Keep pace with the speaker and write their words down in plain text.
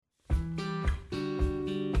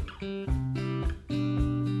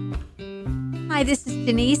Hi, this is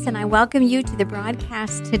Denise, and I welcome you to the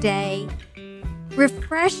broadcast today.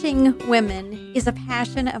 Refreshing women is a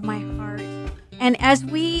passion of my heart. And as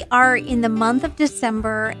we are in the month of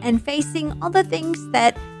December and facing all the things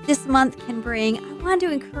that this month can bring, I want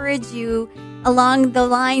to encourage you along the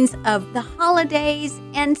lines of the holidays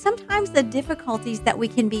and sometimes the difficulties that we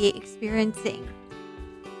can be experiencing.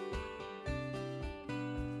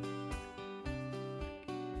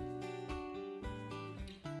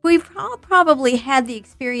 We've all probably had the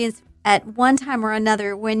experience at one time or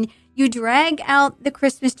another when you drag out the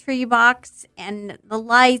Christmas tree box and the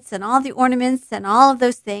lights and all the ornaments and all of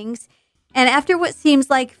those things. And after what seems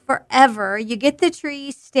like forever, you get the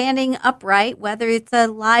tree standing upright, whether it's a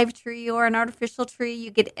live tree or an artificial tree, you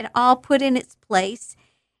get it all put in its place.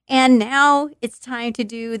 And now it's time to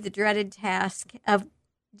do the dreaded task of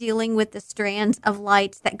dealing with the strands of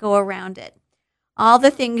lights that go around it. All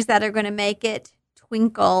the things that are going to make it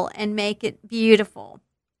twinkle and make it beautiful.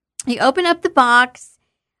 You open up the box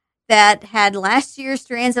that had last year's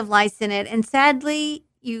strands of lights in it, and sadly,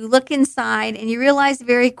 you look inside and you realize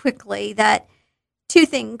very quickly that two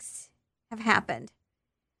things have happened.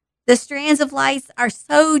 The strands of lights are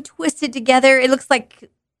so twisted together, it looks like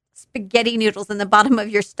spaghetti noodles in the bottom of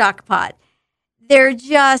your stock pot. They're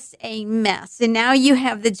just a mess, and now you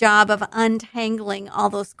have the job of untangling all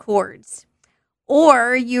those cords.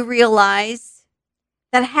 Or you realize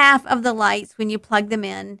that half of the lights, when you plug them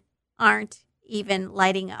in, aren't even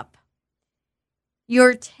lighting up.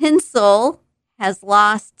 Your tinsel has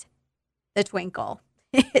lost the twinkle.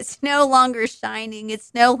 It's no longer shining.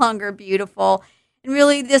 It's no longer beautiful. And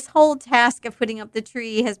really, this whole task of putting up the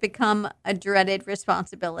tree has become a dreaded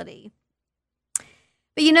responsibility.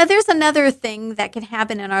 But there's another thing that can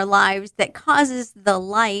happen in our lives that causes the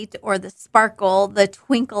light or the sparkle, the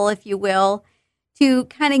twinkle, if you will, to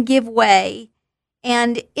kind of give way.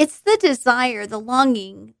 And it's the desire, the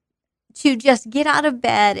longing to just get out of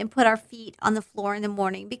bed and put our feet on the floor in the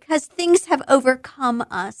morning because things have overcome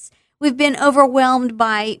us. We've been overwhelmed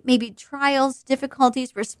by maybe trials,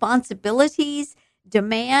 difficulties, responsibilities,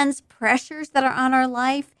 demands, pressures that are on our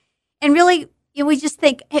life. And really, we just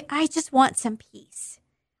think, hey, I just want some peace.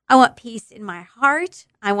 I want peace in my heart.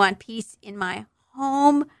 I want peace in my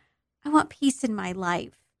home. I want peace in my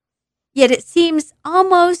life. Yet it seems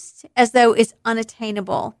almost as though it's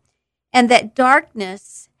unattainable and that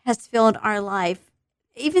darkness has filled our life.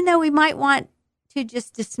 Even though we might want to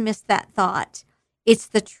just dismiss that thought, it's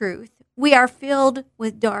the truth. We are filled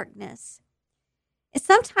with darkness. And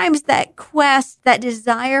sometimes that quest, that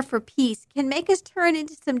desire for peace can make us turn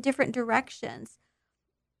into some different directions.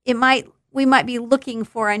 We might be looking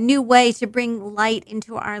for a new way to bring light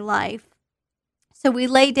into our life. So we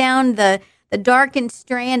lay down the darkened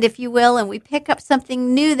strand, if you will, and we pick up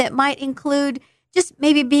something new that might include just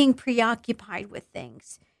maybe being preoccupied with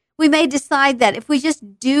things. We may decide that if we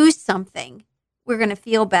just do something, we're going to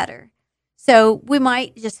feel better. So we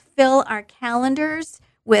might just fill our calendars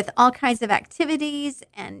with all kinds of activities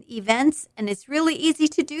and events, and it's really easy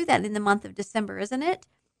to do that in the month of December, isn't it?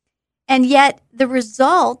 And yet the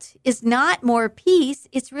result is not more peace,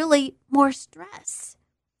 it's really more stress.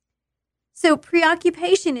 So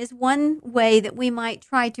preoccupation is one way that we might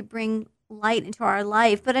try to bring light into our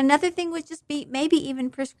life, but another thing would just be maybe even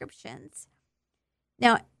prescriptions.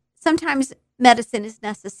 Now, sometimes medicine is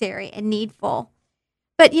necessary and needful,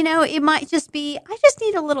 but it might just be, I just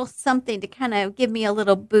need a little something to kind of give me a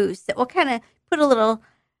little boost that will kind of put a little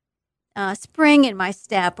spring in my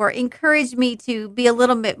step or encourage me to be a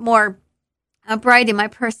little bit more bright in my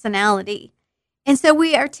personality. And so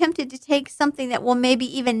we are tempted to take something that will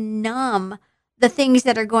maybe even numb the things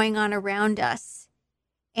that are going on around us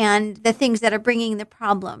and the things that are bringing the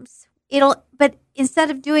problems. But instead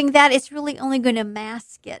of doing that, it's really only going to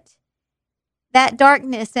mask it. That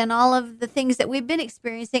darkness and all of the things that we've been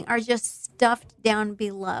experiencing are just stuffed down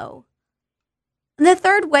below. And the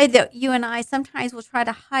third way that you and I sometimes will try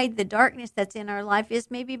to hide the darkness that's in our life is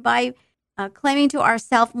maybe by claiming to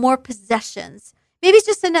ourselves more possessions. Maybe it's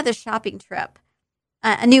just another shopping trip.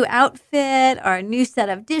 A new outfit or a new set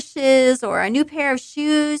of dishes or a new pair of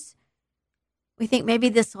shoes. We think maybe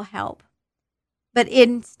this will help. But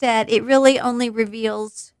instead, it really only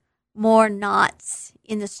reveals more knots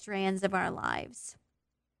in the strands of our lives.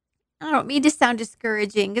 I don't mean to sound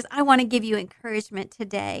discouraging because I want to give you encouragement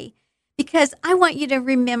today because I want you to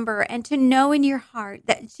remember and to know in your heart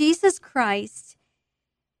that Jesus Christ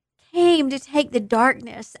came to take the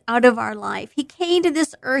darkness out of our life. He came to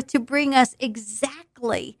this earth to bring us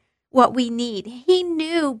exactly what we need. He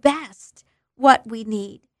knew best what we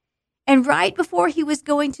need. And right before he was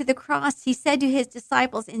going to the cross, he said to his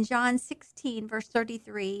disciples in John 16, verse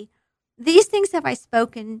 33, These things have I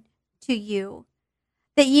spoken to you,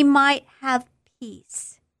 that ye might have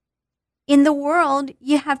peace. In the world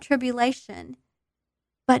ye have tribulation,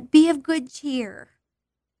 but be of good cheer.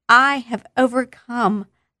 I have overcome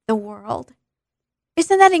the world.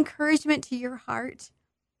 Isn't that encouragement to your heart?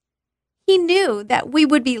 He knew that we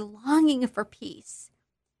would be longing for peace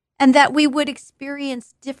and that we would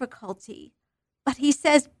experience difficulty. But he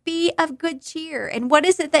says, be of good cheer. And what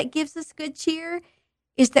is it that gives us good cheer?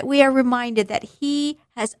 Is that we are reminded that he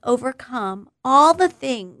has overcome all the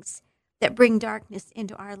things that bring darkness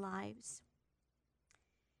into our lives.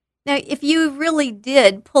 Now, if you really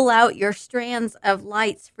did pull out your strands of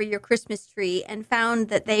lights for your Christmas tree and found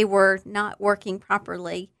that they were not working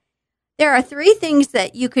properly, there are 3 things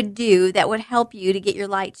that you could do that would help you to get your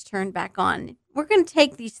lights turned back on. We're going to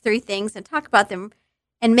take these 3 things and talk about them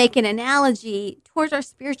and make an analogy towards our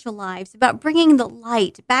spiritual lives about bringing the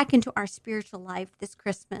light back into our spiritual life this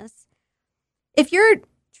Christmas. If your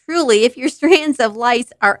strands of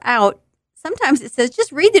lights are out, sometimes it says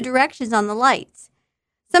just read the directions on the lights.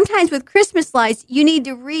 Sometimes with Christmas lights, you need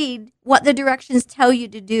to read what the directions tell you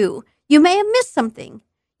to do. You may have missed something.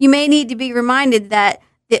 You may need to be reminded that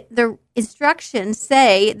the instructions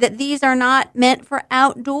say that these are not meant for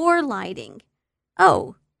outdoor lighting.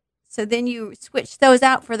 Oh, so then you switch those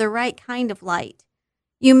out for the right kind of light.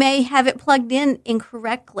 You may have it plugged in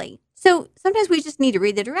incorrectly. So sometimes we just need to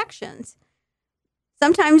read the directions.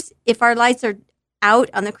 Sometimes if our lights are out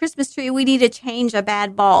on the Christmas tree, we need to change a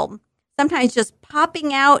bad bulb. Sometimes just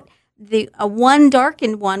popping out a one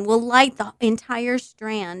darkened one will light the entire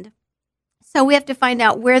strand. So we have to find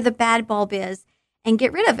out where the bad bulb is and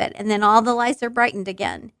get rid of it, and then all the lights are brightened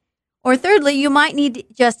again. Or thirdly, you might need to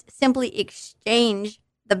just simply exchange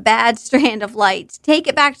the bad strand of lights. Take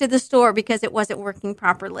it back to the store because it wasn't working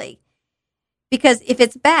properly. Because if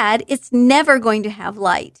it's bad, it's never going to have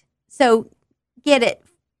light. So get it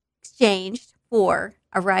exchanged for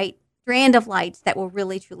a right strand of lights that will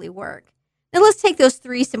really, truly work. Now let's take those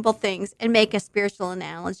 3 simple things and make a spiritual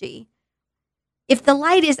analogy. If the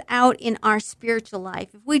light is out in our spiritual life,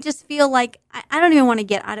 if we just feel like, I don't even want to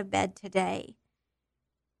get out of bed today,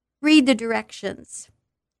 read the directions.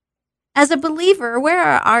 As a believer, where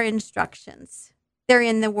are our instructions? They're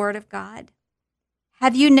in the Word of God.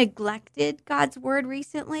 Have you neglected God's Word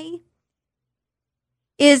recently?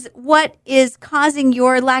 Is what is causing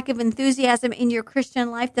your lack of enthusiasm in your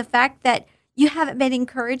Christian life the fact that you haven't been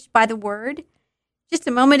encouraged by the Word? Just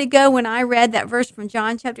a moment ago when I read that verse from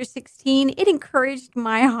John chapter 16, it encouraged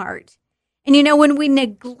my heart. And when we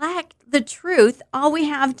neglect the truth, all we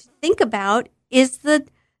have to think about is the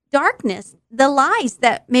darkness, the lies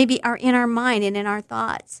that maybe are in our mind and in our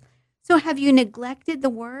thoughts. So have you neglected the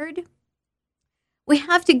Word? We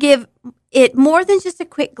have to give it more than just a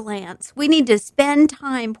quick glance. We need to spend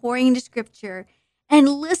time pouring into Scripture and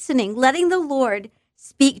listening, letting the Lord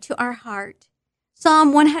speak to our heart.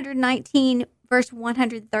 Psalm 119, verse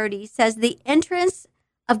 130 says, the entrance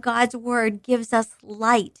of God's Word gives us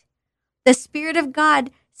light. The Spirit of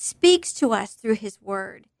God speaks to us through His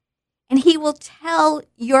Word. And He will tell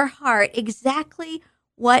your heart exactly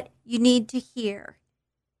what you need to hear.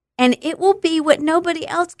 And it will be what nobody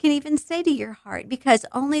else can even say to your heart, because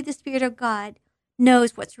only the Spirit of God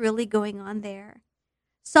knows what's really going on there.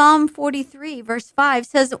 Psalm 43, verse 5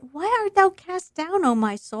 says, why art thou cast down, O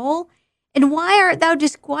my soul? And why art thou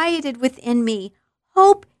disquieted within me?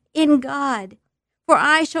 Hope in God, for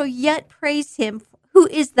I shall yet praise Him, who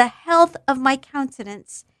is the health of my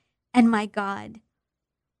countenance and my God.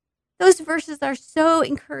 Those verses are so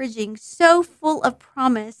encouraging, so full of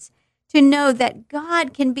promise to know that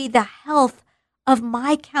God can be the health of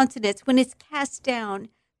my countenance. When it's cast down,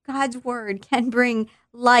 God's Word can bring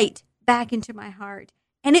light back into my heart.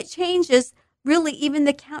 And it changes really even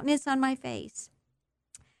the countenance on my face.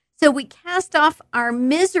 So we cast off our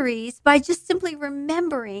miseries by just simply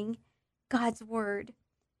remembering God's Word.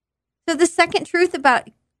 So the second truth about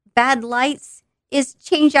bad lights is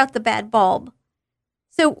change out the bad bulb.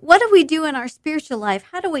 So what do we do in our spiritual life?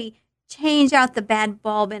 How do we change out the bad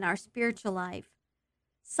bulb in our spiritual life?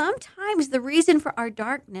 Sometimes the reason for our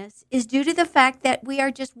darkness is due to the fact that we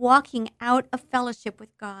are just walking out of fellowship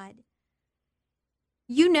with God.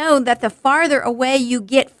 You know that the farther away you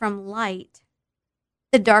get from light,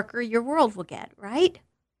 the darker your world will get, right?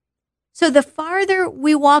 So the farther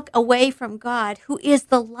we walk away from God, who is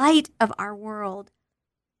the light of our world,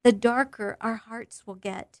 the darker our hearts will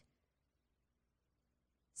get.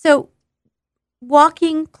 So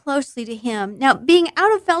walking closely to Him. Now, being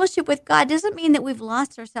out of fellowship with God doesn't mean that we've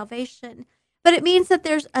lost our salvation, but it means that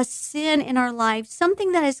there's a sin in our life,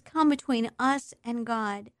 something that has come between us and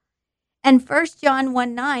God. And 1 John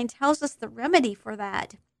 1:9 tells us the remedy for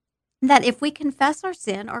that if we confess our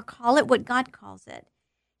sin or call it what God calls it,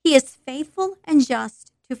 he is faithful and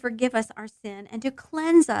just to forgive us our sin and to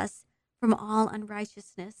cleanse us from all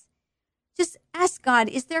unrighteousness. Just ask God,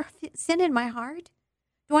 is there sin in my heart?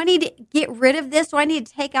 Do I need to get rid of this? Do I need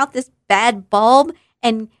to take out this bad bulb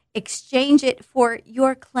and exchange it for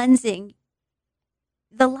your cleansing?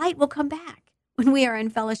 The light will come back when we are in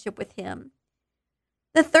fellowship with him.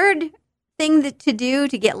 The third thing to do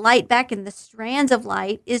to get light back in the strands of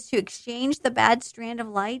light is to exchange the bad strand of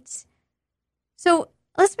lights. So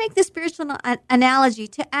let's make the spiritual analogy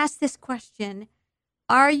to ask this question: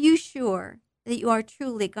 are you sure that you are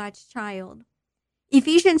truly God's child?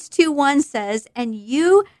 Ephesians 2:1 says, "And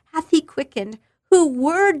you hath he quickened, who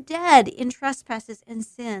were dead in trespasses and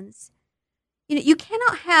sins." You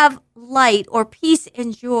cannot have light or peace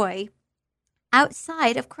and joy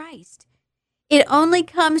outside of Christ. It only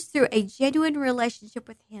comes through a genuine relationship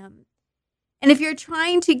with him. And if you're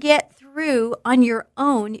trying to get through on your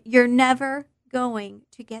own, you're never going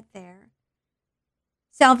to get there.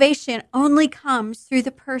 Salvation only comes through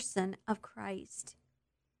the person of Christ.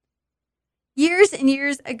 Years and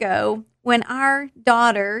years ago, when our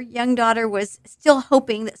young daughter, was still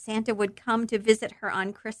hoping that Santa would come to visit her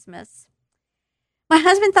on Christmas, my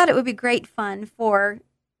husband thought it would be great fun for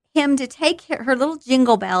him to take her little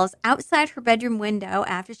jingle bells outside her bedroom window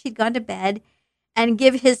after she'd gone to bed and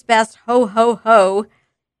give his best ho, ho, ho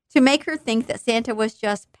to make her think that Santa was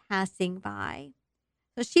just passing by.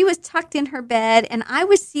 So she was tucked in her bed, and I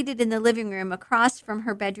was seated in the living room across from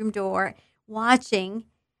her bedroom door, watching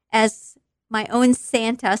as my own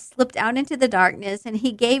Santa slipped out into the darkness, and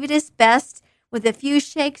he gave it his best with a few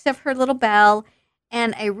shakes of her little bell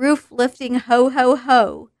and a roof-lifting ho, ho,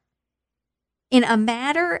 ho. In a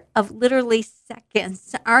matter of literally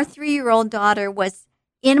seconds, our 3-year-old daughter was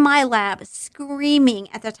in my lap screaming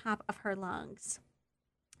at the top of her lungs.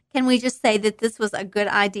 Can we just say that this was a good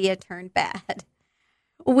idea turned bad?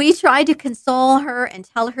 We tried to console her and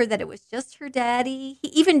tell her that it was just her daddy. He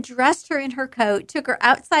even dressed her in her coat, took her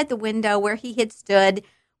outside the window where he had stood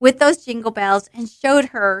with those jingle bells, and showed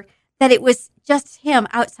her that it was just him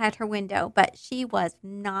outside her window. But she was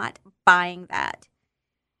not buying that.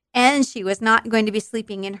 And she was not going to be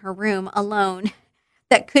sleeping in her room alone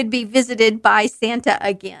that could be visited by Santa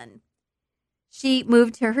again. She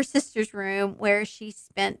moved to her sister's room, where she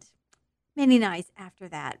spent many nights after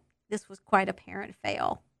that. This was quite a parent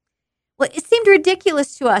fail. Well, it seemed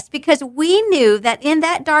ridiculous to us because we knew that in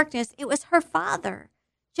that darkness, it was her father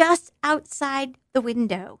just outside the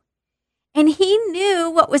window. And he knew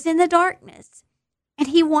what was in the darkness. And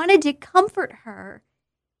he wanted to comfort her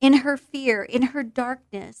in her fear, in her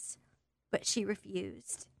darkness, but she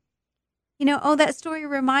refused. That story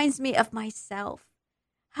reminds me of myself.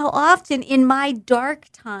 How often in my dark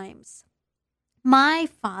times, my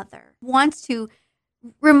father wants to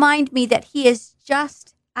remind me that he is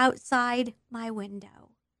just outside my window.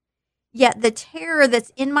 Yet the terror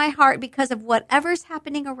that's in my heart because of whatever's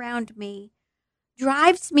happening around me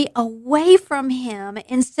drives me away from him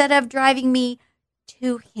instead of driving me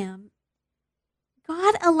to him.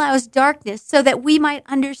 God allows darkness so that we might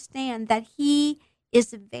understand that he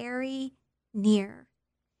is very near,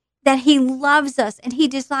 that he loves us, and he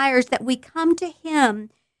desires that we come to him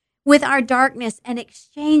with our darkness and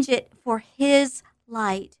exchange it for his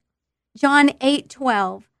light. John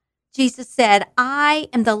 8:12, Jesus said, "I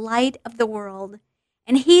am the light of the world,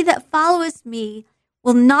 and he that followeth me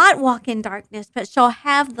will not walk in darkness, but shall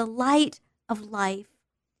have the light of life."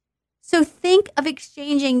 So think of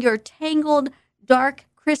exchanging your tangled, dark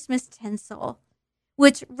Christmas tinsel,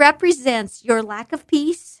 which represents your lack of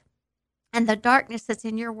peace and the darkness that's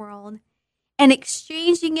in your world, and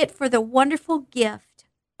exchanging it for the wonderful gift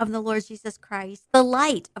of the Lord Jesus Christ, the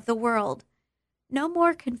light of the world. No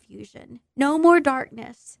more confusion, no more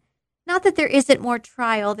darkness. Not that there isn't more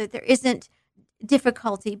trial, that there isn't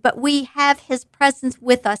difficulty, but we have his presence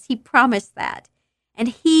with us. He promised that. And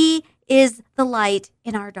he is the light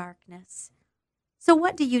in our darkness. So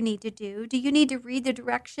what do you need to do? Do you need to read the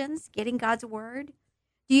directions, getting God's word?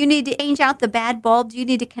 Do you need to change out the bad bulb? Do you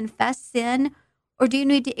need to confess sin? Or do you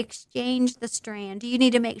need to exchange the strand? Do you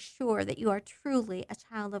need to make sure that you are truly a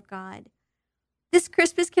child of God? This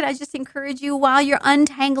Christmas, can I just encourage you, while you're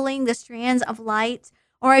untangling the strands of light,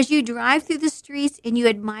 or as you drive through the streets and you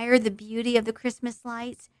admire the beauty of the Christmas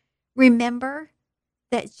lights, remember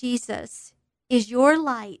that Jesus is your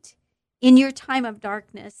light in your time of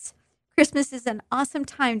darkness. Christmas is an awesome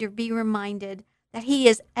time to be reminded that he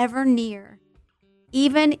is ever near,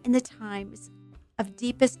 even in the times of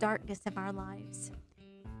deepest darkness of our lives.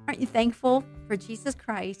 Aren't you thankful for Jesus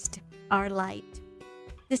Christ, our light.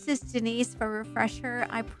 This is Denise for Refresher.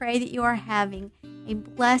 I pray that you are having a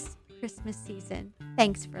blessed Christmas season.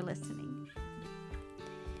 Thanks for listening.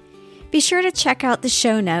 Be sure to check out the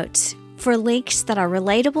show notes for links that are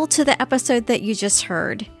relatable to the episode that you just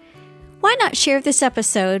heard. Why not share this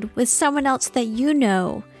episode with someone else that you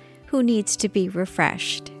know who needs to be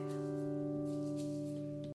refreshed?